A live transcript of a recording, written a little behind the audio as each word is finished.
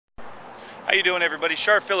How you doing, everybody?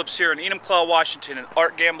 Shar Phillips here in Enumclaw, Washington at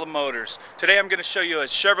Art Gamblin Motors. Today I'm going to show you a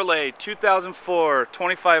Chevrolet 2004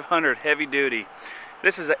 2500 heavy duty.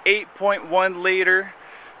 This is an 8.1 liter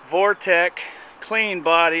Vortec clean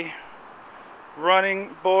body,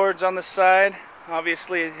 running boards on the side.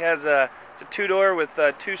 Obviously it has it's a two-door with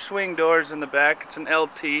two swing doors in the back. It's an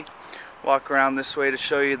LT. Walk around this way to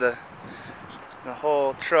show you the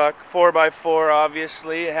whole truck. 4x4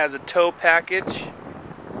 obviously. It has a tow package.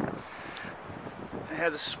 It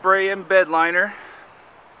has a spray-in bed liner.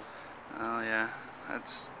 Oh yeah,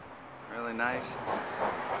 that's really nice.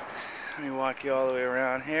 Let me walk you all the way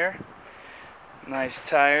around here. Nice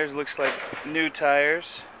tires, looks like new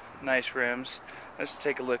tires. Nice rims. Let's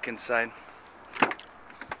take a look inside.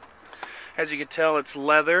 As you can tell, it's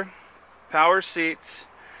leather, power seats,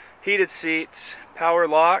 heated seats, power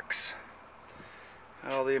locks.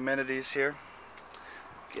 All the amenities here.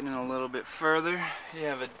 Getting a little bit further, you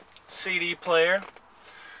have a CD player.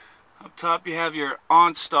 Up top you have your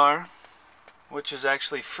OnStar, which is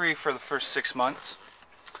actually free for the first 6 months.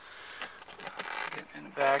 Get in the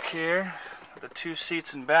back here, the two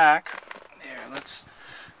seats in back. Here, let's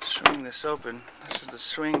swing this open. This is the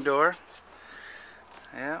swing door.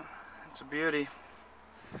 Yeah, it's a beauty.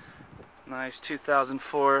 Nice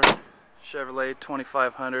 2004 Chevrolet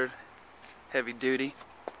 2500 heavy duty.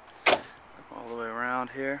 All the way around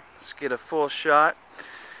here. Let's get a full shot.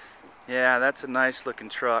 Yeah, that's a nice looking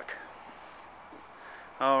truck.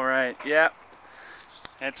 Alright, yeah.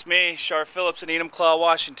 It's me, Shar Phillips in Enumclaw,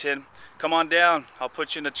 Washington. Come on down. I'll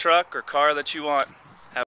put you in the truck or car that you want.